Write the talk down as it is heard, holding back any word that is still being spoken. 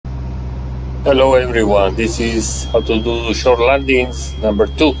Hello everyone, this is how to do short landings number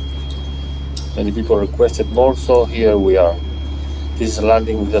 2. Many people requested more, so here we are. This is a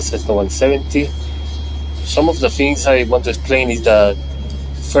landing with the Cessna 170. Some of the things I want to explain is that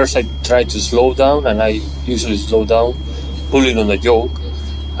first I try to slow down, and I usually slow down pulling on the yoke,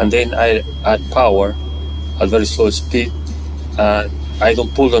 and then I add power at very slow speed, and I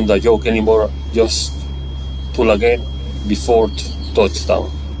don't pull on the yoke anymore, just pull again before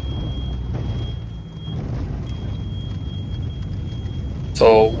touchdown.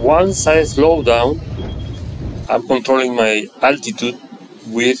 So once I slow down, I'm controlling my altitude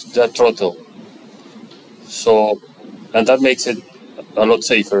with the throttle. And that makes it a lot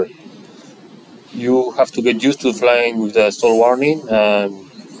safer. You have to get used to flying with the stall warning and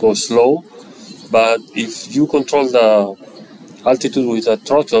go slow. But if you control the altitude with the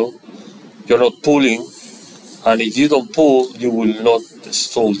throttle, you're not pulling. And if you don't pull, you will not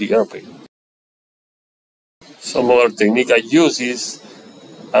stall the airplane. Some other technique I use is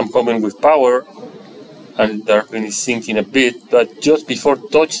I'm coming with power and the airplane is sinking a bit, but just before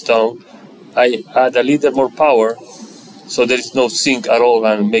touchdown, I add a little more power, so there is no sink at all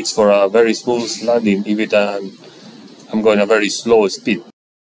and makes for a very smooth landing, even I'm going a very slow speed.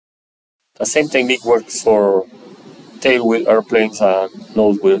 The same technique works for tailwheel airplanes and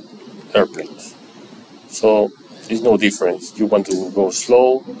nose-wheel airplanes. So there's no difference. You want to go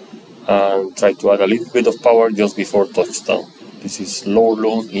slow and try to add a little bit of power just before touchdown. This is Lower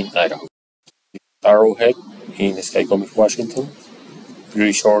Loon in Idaho. Arrowhead in Skycomic, Washington.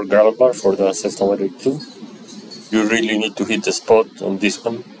 Pretty short gravel bar for the Cessna 182. You really need to hit the spot on this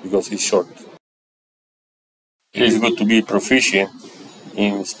one because it's short. It is good to be proficient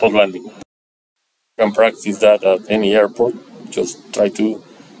in spot landing. You can practice that at any airport. Just try to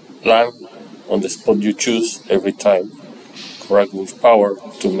land on the spot you choose every time. Correct with power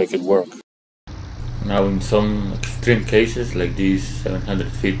to make it work. Now in some extreme cases like this 700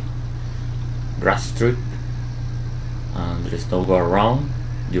 feet grass strip and there is no go around,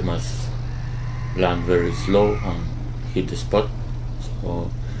 you must land very slow and hit the spot.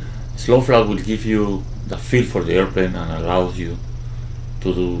 So slow flight will give you the feel for the airplane and allows you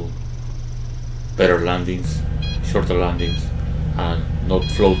to do better landings, shorter landings, and not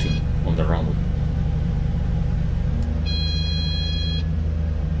floating on the runway.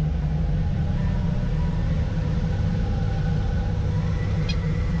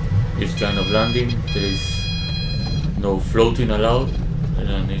 This kind of landing, there is no floating allowed,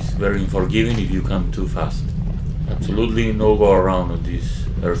 and it's very unforgiving if you come too fast. Absolutely no go around on this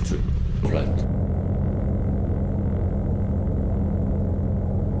airstrip flight.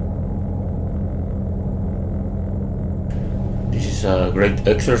 This is a great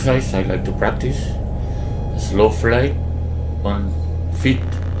exercise I like to practice. A slow flight, 1 feet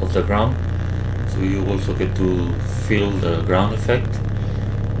off the ground, so you also get to feel the ground effect.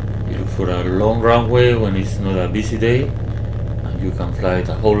 You look for a long runway when it's not a busy day, and you can fly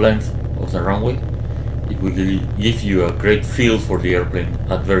the whole length of the runway. It will give you a great feel for the airplane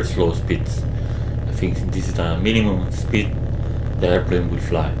at very slow speeds. I think this is the minimum speed the airplane will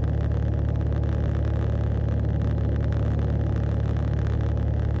fly.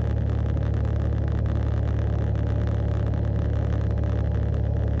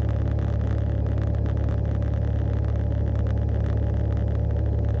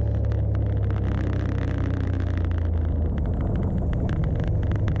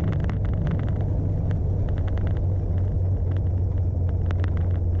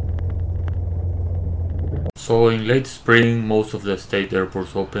 So in late spring, most of the state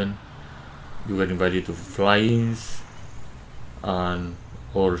airports open. You get invited to fly-ins and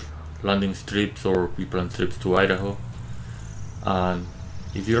or landing strips or pre-planned trips to Idaho. And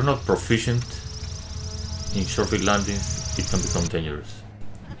if you're not proficient in short field landings, it can become dangerous.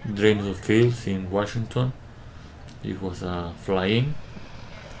 Dreams of Fields in Washington. It was a fly-in,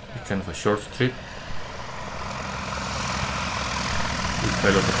 kind of a short strip. This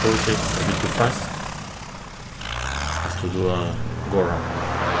pilot approaches a bit too fast. To do a go around.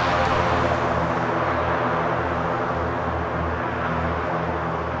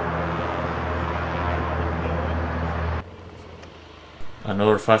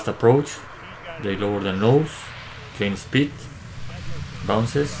 Another fast approach, they lower the nose, gain speed,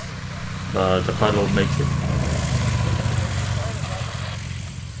 bounces, but the pilot makes it.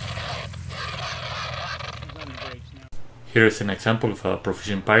 Here is an example of a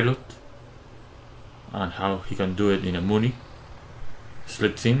proficient pilot and how he can do it in a Mooney.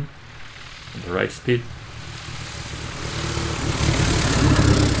 Slips in at the right speed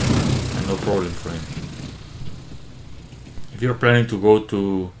and no problem for him. If you're planning to go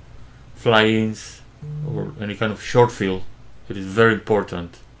to fly-ins or any kind of short field, it is very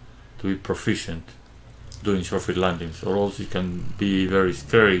important to be proficient doing short field landings, or else it can be very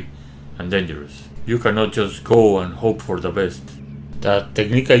scary and dangerous. You cannot just go and hope for the best. The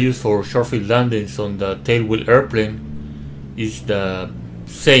technique I use for short field landings on the tailwheel airplane is the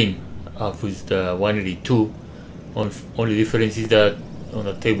same as with the 182. Only difference is that on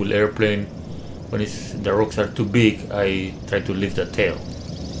a tailwheel airplane, when the rocks are too big, I try to lift the tail.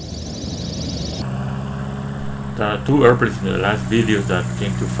 The two airplanes in the last videos that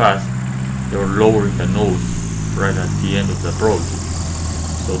came too fast, they were lowering the nose right at the end of the approach,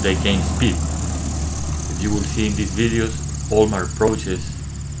 so they gain speed. If you will see in these videos, all my approaches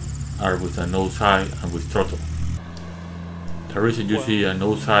are with a nose high and with throttle. The reason you see a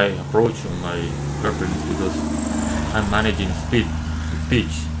nose high approach on my airplane is because I'm managing speed with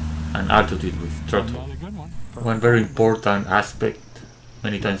pitch and altitude with throttle. One very important aspect,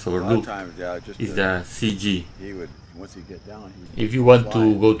 many times overlooked, is the CG. If you want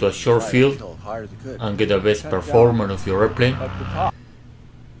to go to a short field and get the best performance of your airplane,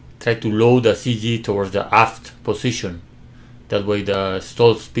 try to load the CG towards the aft position. That way the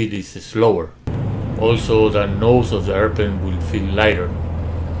stall speed is slower. Also, the nose of the airplane will feel lighter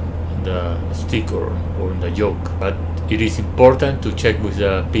in the stick or in the yoke. But it is important to check with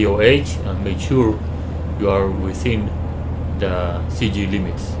the POH and make sure you are within the CG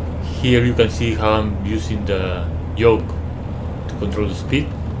limits. Here you can see how I'm using the yoke to control the speed.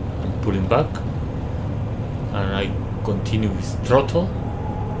 I'm pulling back and I continue with throttle.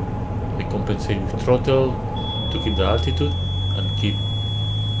 I compensate with throttle to keep the altitude and keep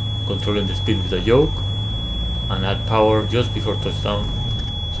controlling the speed with the yoke, and add power just before touchdown,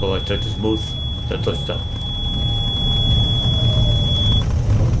 so I try to smooth the touchdown.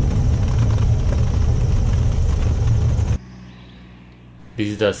 This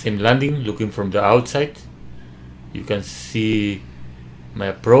is the same landing looking from the outside. You can see my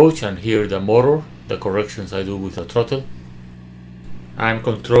approach and hear the motor, the corrections I do with the throttle. I'm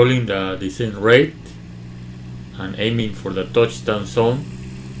controlling the descent rate and aiming for the touchdown zone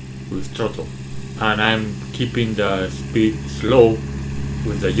with throttle, and I'm keeping the speed slow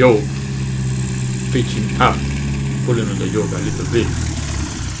with the yoke, pitching up, pulling on the yoke a little bit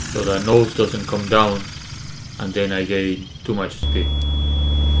so the nose doesn't come down and then I gain too much speed.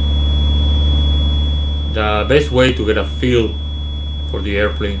 The best way to get a feel for the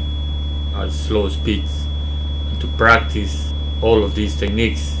airplane at slow speeds and to practice all of these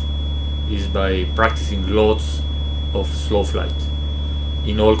techniques is by practicing lots of slow flight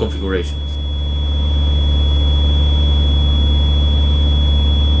in all configurations.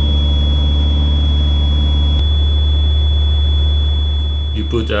 You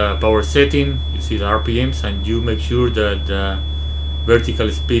put a power setting, you see the RPMs, and you make sure that the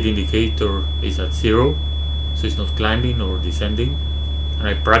vertical speed indicator is at 0, so it's not climbing or descending. And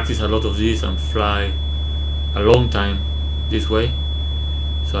I practice a lot of this and fly a long time this way,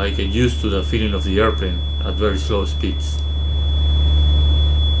 so I get used to the feeling of the airplane at very slow speeds.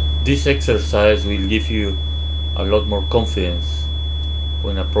 This exercise will give you a lot more confidence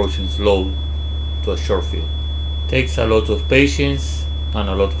when approaching slow to a short field. It takes a lot of patience and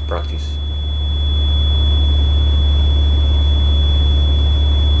a lot of practice.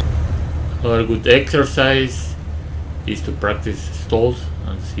 Another good exercise is to practice stalls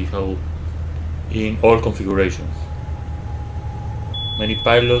and see how in all configurations. Many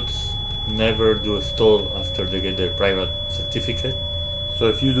pilots never do a stall after they get their private certificate. So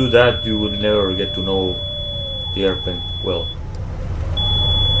if you do that, you will never get to know the airplane well.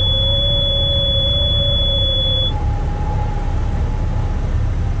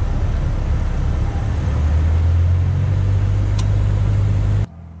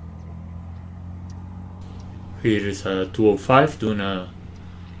 Here is a 205 doing a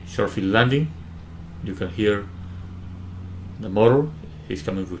short field landing. You can hear the motor, he's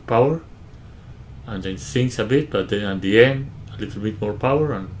coming with power, and then sinks a bit, but then at the end a little bit more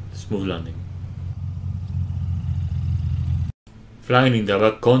power and smooth landing. Flying in the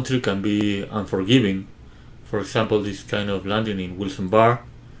back country can be unforgiving. For example, this kind of landing in Wilson Bar,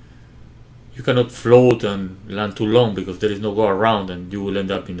 you cannot float and land too long because there is no go around and you will end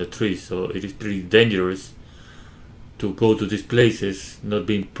up in the trees, so it is pretty dangerous to go to these places not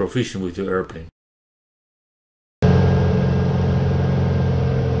being proficient with your airplane.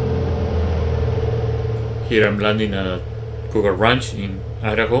 Here I'm landing at Cougar Ranch in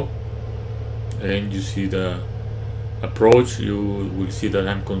Idaho, and you see the approach. You will see that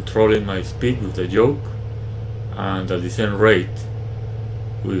I'm controlling my speed with the yoke and the descent rate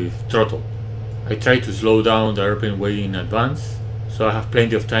with throttle. I try to slow down the airplane way in advance so so I have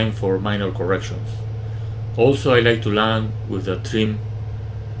plenty of time for minor corrections. Also, I like to land with the trim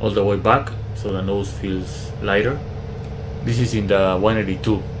all the way back so the nose feels lighter. This is in the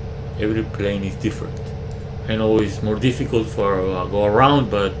 182. Every plane is different. I know it's more difficult for a go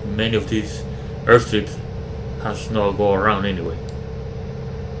around, but many of these airstrips has no go around anyway.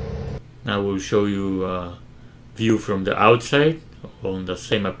 Now I will show you a view from the outside on the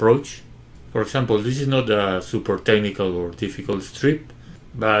same approach. For example, this is not a super technical or difficult strip,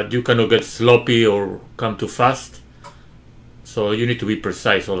 but you cannot get sloppy or come too fast, so you need to be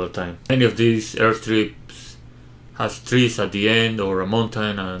precise all the time. Many of these airstrips has trees at the end or a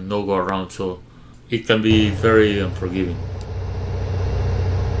mountain and no go around, so it can be very unforgiving.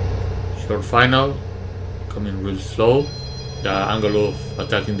 Short final, coming real slow. The angle of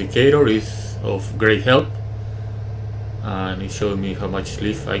attack indicator is of great help, and it's showing me how much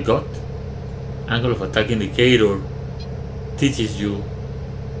lift I got. Angle of attack indicator teaches you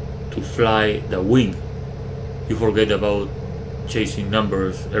to fly the wing. You forget about chasing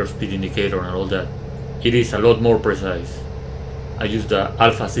numbers, airspeed indicator and all that. It is a lot more precise. I use the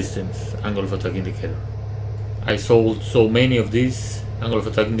Alpha Systems angle of attack indicator. I sold so many of these angle of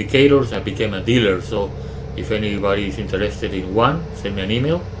attack indicators I became a dealer, so if anybody is interested in one, send me an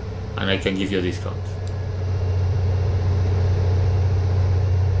email and I can give you a discount.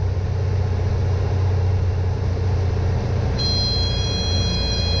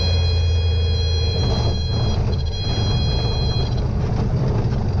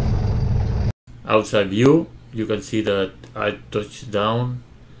 Outside view, you can see that I touched down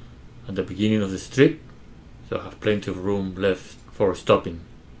at the beginning of the strip, so I have plenty of room left for stopping.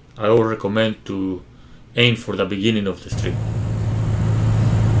 I always recommend to aim for the beginning of the strip.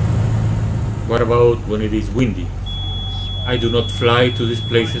 What about when it is windy? I do not fly to these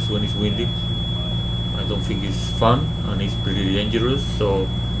places when it's windy. I don't think it's fun and it's pretty dangerous, so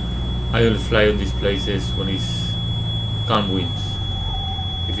I only fly on these places when it's calm winds.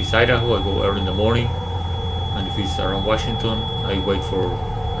 If it's Idaho, I go early in the morning, and if it's around Washington, I wait for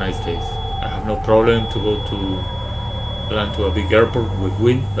nice days. I have no problem to go to land to a big airport with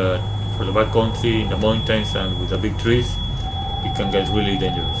wind, but for the backcountry in the mountains and with the big trees, it can get really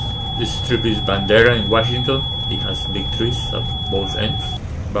dangerous. This strip is Bandera in Washington. It has big trees at both ends,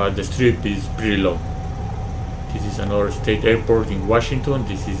 but the strip is pretty long. This is another state airport in Washington.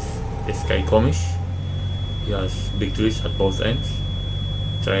 This is Skycomish. It has big trees at both ends.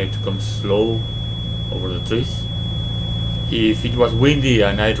 Try to come slow over the trees. If it was windy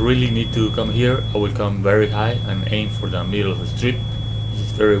and I really need to come here, I will come very high and aim for the middle of the strip. If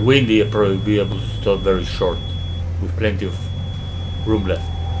it's very windy, I'll probably be able to stop very short with plenty of room left.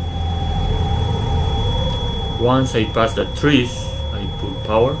 Once I pass the trees, I put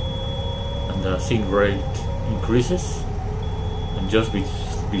power and the sink rate increases, and just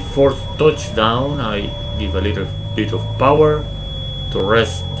before touchdown I give a little bit of power to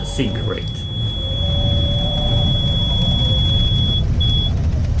rest the sink rate.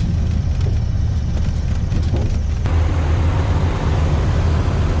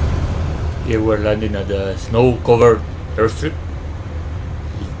 Here we're landing at a snow-covered airstrip.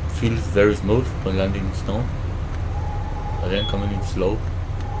 It feels very smooth when landing in snow. But then coming in slow,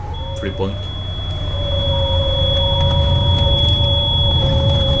 3-point.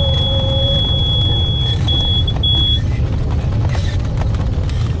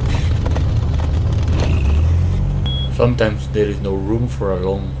 Sometimes there is no room for a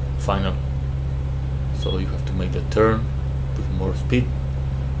long final, so you have to make the turn with more speed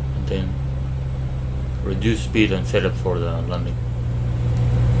and then reduce speed and set up for the landing.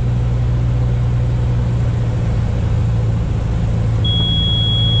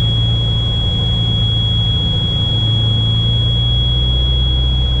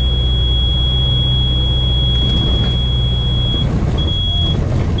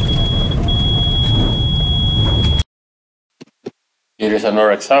 Here is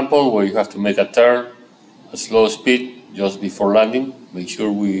another example where you have to make a turn at slow speed just before landing. Make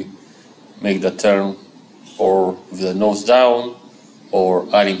sure we make the turn or with the nose down or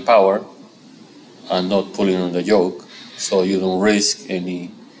adding power and not pulling on the yoke, so you don't risk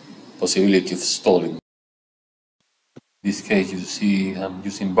any possibility of stalling. In this case, you see I'm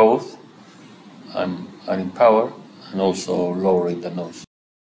using both. I'm adding power and also lowering the nose.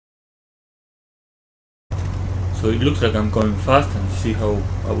 So it looks like I'm going fast, and see how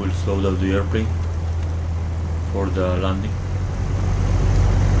I will slow down the airplane for the landing.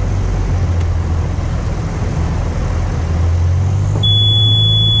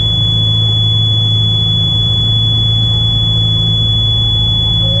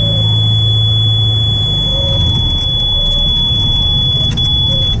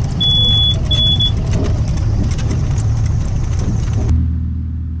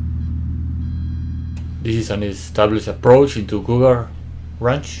 is an established approach into Cougar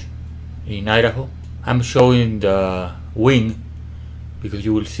Ranch in Idaho. I'm showing the wing because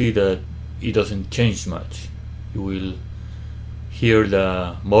you will see that it doesn't change much. You will hear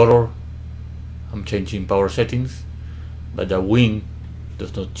the motor. I'm changing power settings, but the wing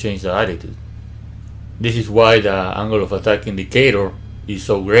does not change the attitude. This is why the angle of attack indicator is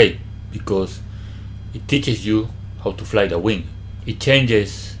so great, because it teaches you how to fly the wing. It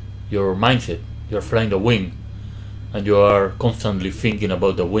changes your mindset. You're flying the wing and you are constantly thinking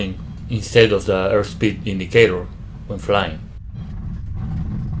about the wing instead of the airspeed indicator when flying.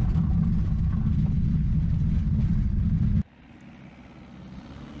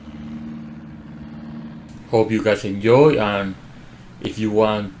 Hope you guys enjoy, and if you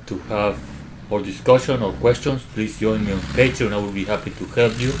want to have more discussion or questions, please join me on Patreon. I will be happy to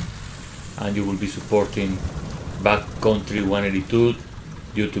help you, and you will be supporting Backcountry 182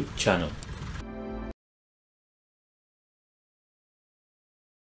 YouTube channel.